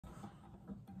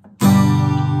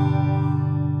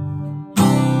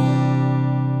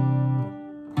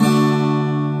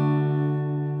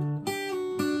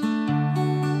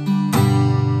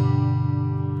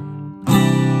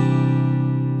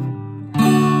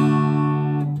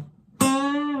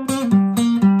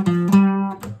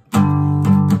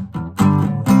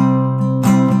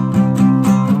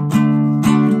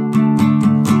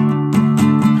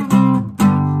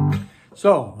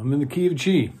So, I'm in the key of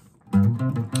G.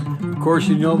 Of course,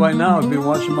 you know by now, I've been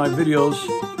watching my videos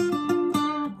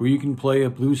where you can play a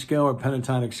blues scale or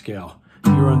pentatonic scale.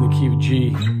 You're on the key of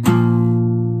G.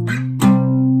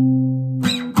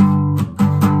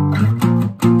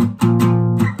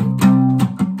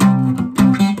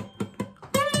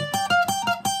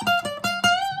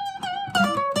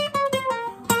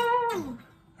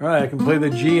 All right, I can play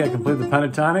the G, I can play the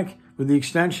pentatonic with the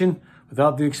extension,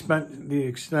 without the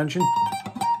extension.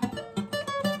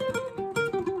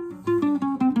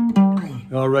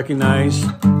 You all recognize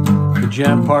the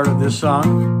jam part of this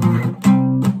song,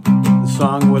 the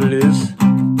song, what it is.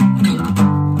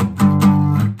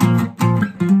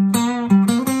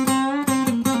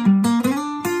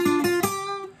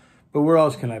 But where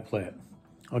else can I play it?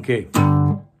 Okay,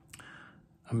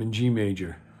 I'm in G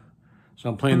major. So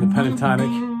I'm playing the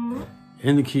pentatonic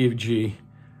in the key of G.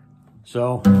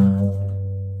 So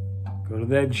go to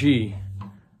that G,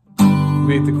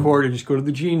 make the chord, and just go to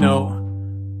the G note,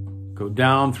 go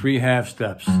down 3 half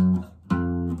steps.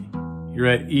 You're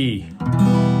at E.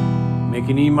 Make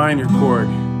an E minor chord.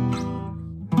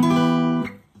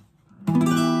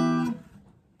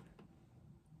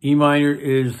 E minor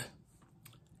is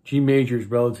G major's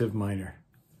relative minor.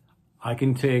 I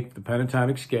can take the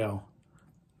pentatonic scale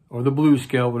or the blues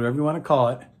scale, whatever you want to call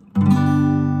it,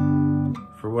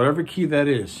 for whatever key that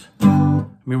is. I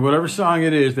mean, whatever song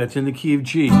it is that's in the key of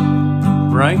G,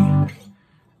 right?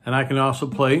 And I can also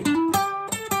play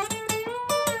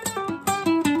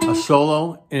a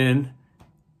solo in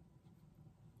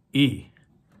E,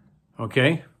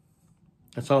 okay?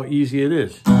 That's how easy it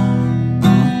is.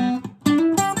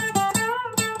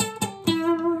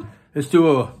 Let's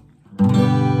do a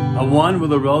 1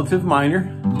 with a relative minor.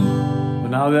 But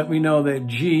now that we know that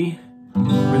G,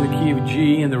 we're in the key of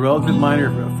G, and the relative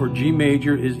minor for G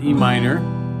major is E minor.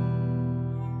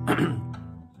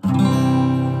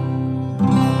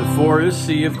 The 4 is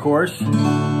C, of course.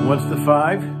 And what's the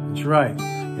 5? That's right.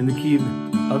 In the key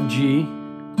of G,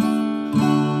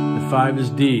 the 5 is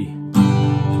D.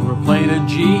 So we're playing a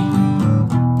G,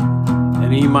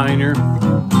 an E minor,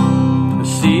 a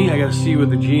C. I got a C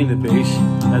with a G in the bass.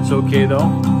 That's okay though.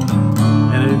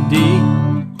 And a D.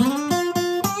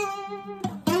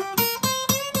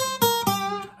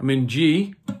 I'm in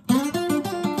G,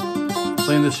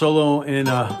 playing the solo in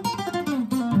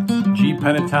G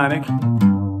pentatonic.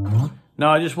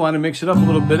 Now I just want to mix it up a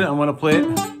little bit. I want to play it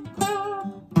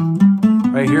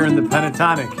right here in the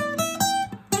pentatonic.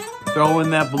 Throw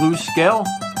in that blues scale.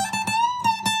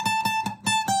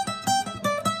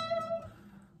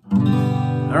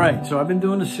 All right, so I've been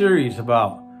doing a series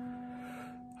about,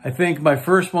 I think my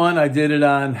first one, I did it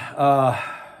on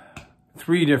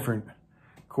 3 different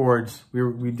chords.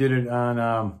 We did it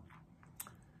on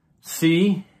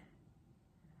C,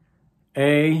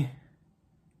 A,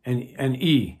 and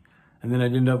E. And then I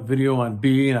did a video on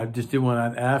B, and I just did one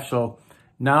on F. So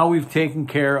now we've taken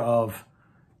care of,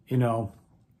 you know,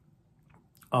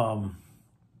 the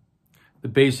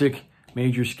basic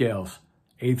major scales,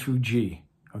 A through G,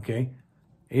 okay?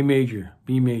 A major,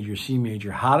 B major, C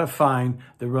major, how to find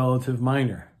the relative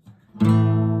minor.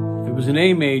 If it was an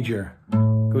A major,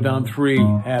 go down 3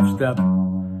 half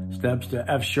steps to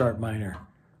F sharp minor.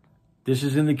 This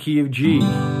is in the key of G.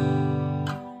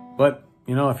 But,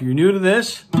 you know, if you're new to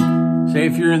this, say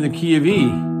if you're in the key of E,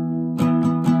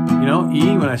 you know,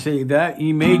 E, when I say that,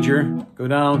 E major, go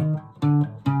down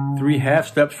 3 half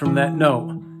steps from that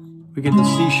note, we get the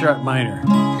C sharp minor.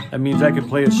 That means I could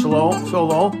play a solo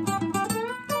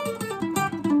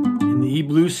in the E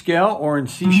blues scale or in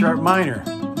C sharp minor.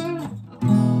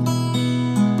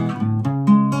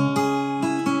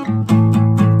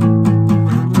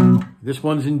 This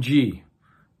one's in G.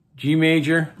 G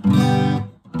major,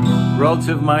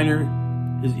 relative minor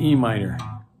is E minor.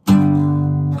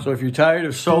 So if you're tired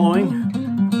of soloing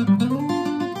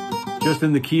just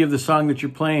in the key of the song that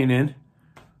you're playing in,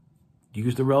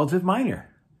 use the relative minor.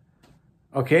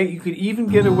 Okay, you could even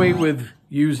get away with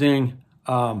using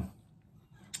the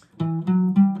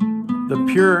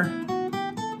pure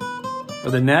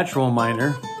or the natural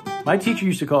minor. My teacher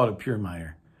used to call it a pure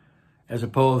minor, as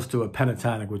opposed to a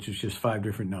pentatonic, which is just 5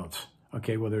 different notes.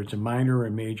 Okay, whether it's a minor or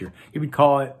a major. You would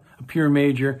call it a pure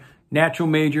major, natural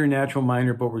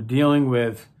minor, but we're dealing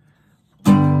with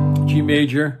G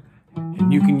major,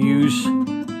 and you can use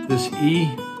this E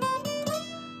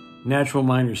natural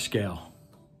minor scale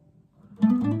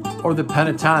or the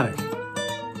pentatonic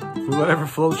for whatever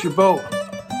floats your boat,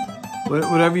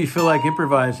 whatever you feel like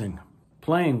improvising,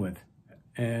 playing with.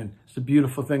 And it's the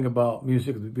beautiful thing about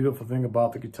music, the beautiful thing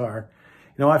about the guitar.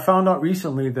 You know, I found out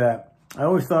recently that I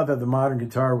always thought that the modern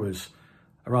guitar was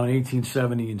a around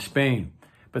 1870 in Spain.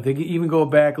 But they even go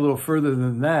back a little further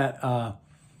than that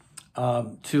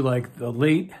to like the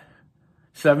late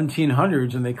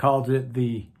 1700s, and they called it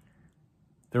the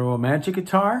romantic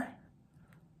guitar,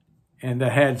 and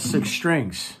that had 6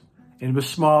 strings. And it was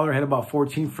smaller, had about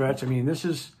 14 frets. I mean, this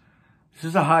is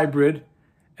a hybrid.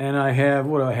 And I have,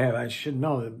 what do I have? I should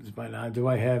know this by now. Do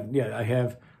I have, yeah, I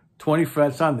have 20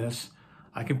 frets on this.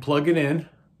 I can plug it in.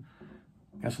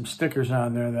 Got some stickers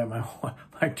on there that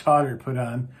my daughter put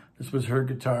on. This was her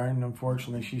guitar, and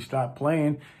unfortunately she stopped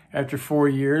playing after 4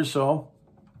 years, so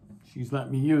she's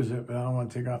let me use it, but I don't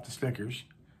want to take off the stickers.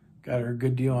 Got her a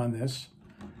good deal on this.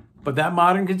 But that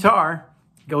modern guitar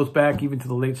goes back even to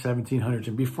the late 1700s.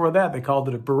 And before that, they called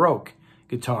it a Baroque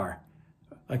guitar,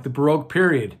 like the Baroque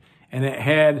period. And it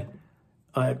had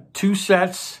 2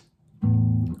 sets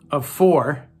of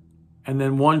 4 and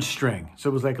then 1 string. So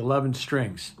it was like 11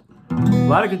 strings. A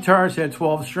lot of guitars had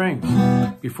 12 strings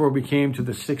before we came to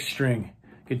the 6-string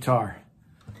guitar.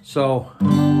 So,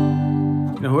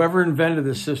 you know, whoever invented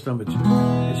this system, it's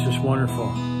just wonderful.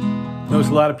 I notice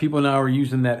a lot of people now are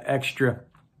using that extra.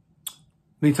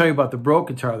 Let me tell you about the Baroque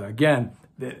guitar though. Again,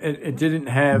 it didn't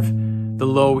have the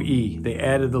low E. They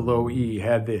added the low E. It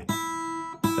had the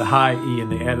high E,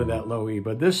 and they added that low E.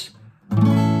 But this,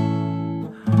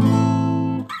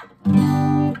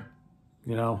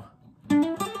 you know,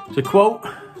 to quote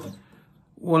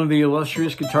one of the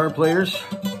illustrious guitar players,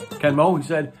 Ken Moe, he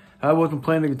said, if I wasn't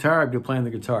playing the guitar, I'd be playing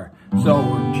the guitar. So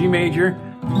G major,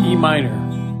 E minor.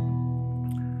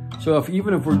 So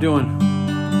even if we're doing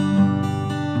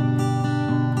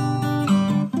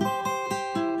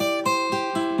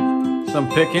some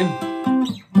picking,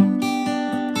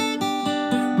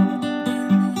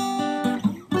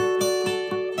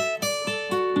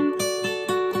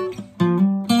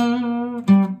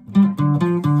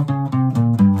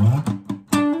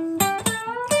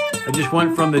 I just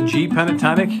went from the G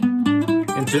pentatonic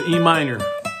into E minor,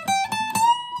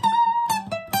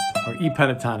 or E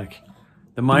pentatonic.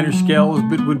 The minor scale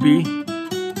would be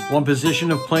one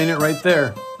position of playing it right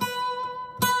there.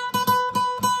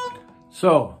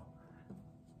 So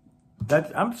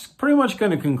I'm pretty much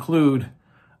going to conclude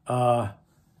the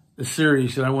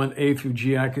series that I went A through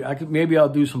G. I could maybe I'll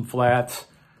do some flats,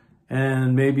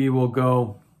 and maybe we'll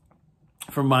go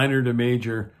from minor to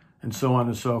major and so on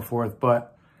and so forth.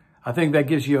 But I think that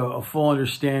gives you a full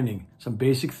understanding, some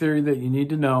basic theory that you need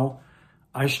to know.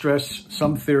 I stress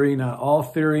some theory, not all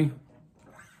theory.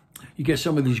 You get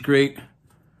some of these great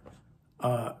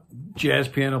jazz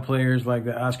piano players like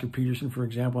the Oscar Peterson, for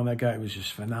example, and that guy was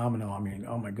just phenomenal. I mean,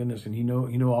 oh my goodness, and he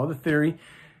knew all the theory.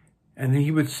 And he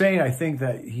would say, I think,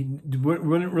 that he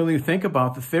wouldn't really think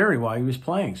about the theory while he was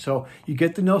playing. So you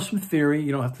get to know some theory.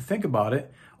 You don't have to think about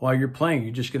it while you're playing.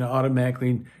 You're just going to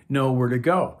automatically know where to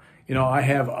go. You know, I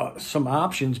have some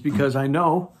options because I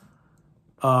know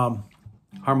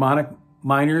harmonic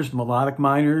minors, melodic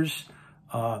minors,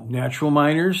 natural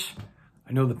minors.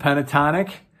 I know the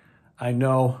pentatonic. I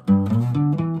know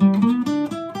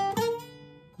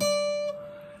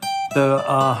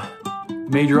the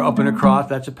major up and across.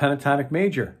 That's a pentatonic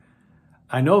major.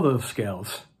 I know those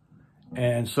scales.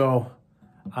 And so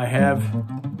I have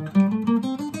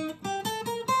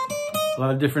a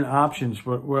lot of different options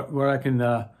where I can,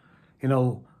 you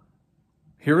know,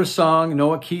 hear a song, know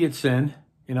what key it's in,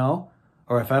 you know,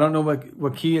 or if I don't know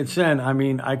what key it's in, I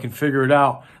mean, I can figure it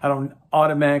out. I don't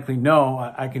automatically know.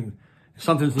 I can, if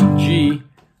something's in G,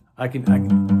 I can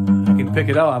pick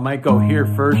it out. I might go here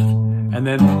first and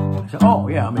then say, oh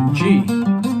yeah, I'm in G,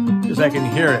 because I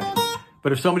can hear it.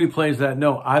 But if somebody plays that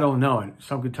note, I don't know it.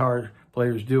 Some guitar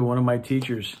players do. One of my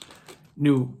teachers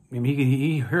knew, I mean,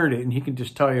 he heard it, and he can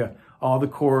just tell you all the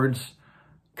chords,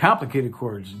 complicated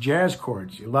chords, jazz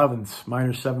chords, 11ths,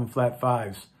 minor 7 flat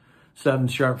 5s, 7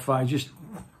 sharp 5s. Just,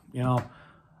 you know,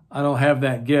 I don't have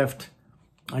that gift.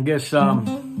 I guess not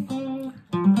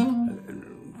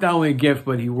only a gift,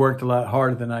 but he worked a lot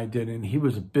harder than I did, and he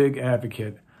was a big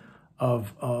advocate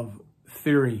of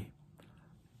theory,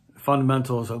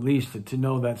 fundamentals, at least, to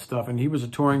know that stuff. And he was a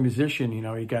touring musician. You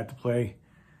know, he got to play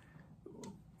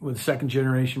with 2nd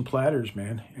generation Platters,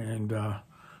 man. And I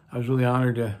was really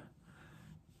honored to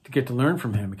get to learn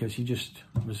from him, because he just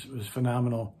was a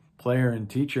phenomenal player and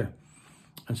teacher.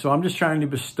 And so I'm just trying to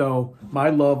bestow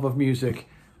my love of music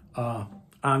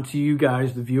onto you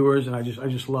guys, the viewers. And I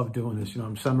just love doing this. You know,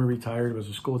 I'm semi-retired, was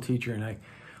a school teacher, and I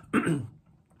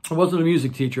wasn't a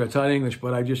music teacher. I taught English,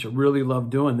 but I just really love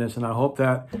doing this. And I hope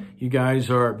that you guys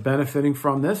are benefiting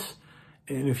from this.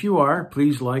 And if you are,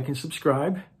 please like and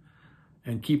subscribe,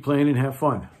 and keep playing and have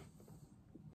fun.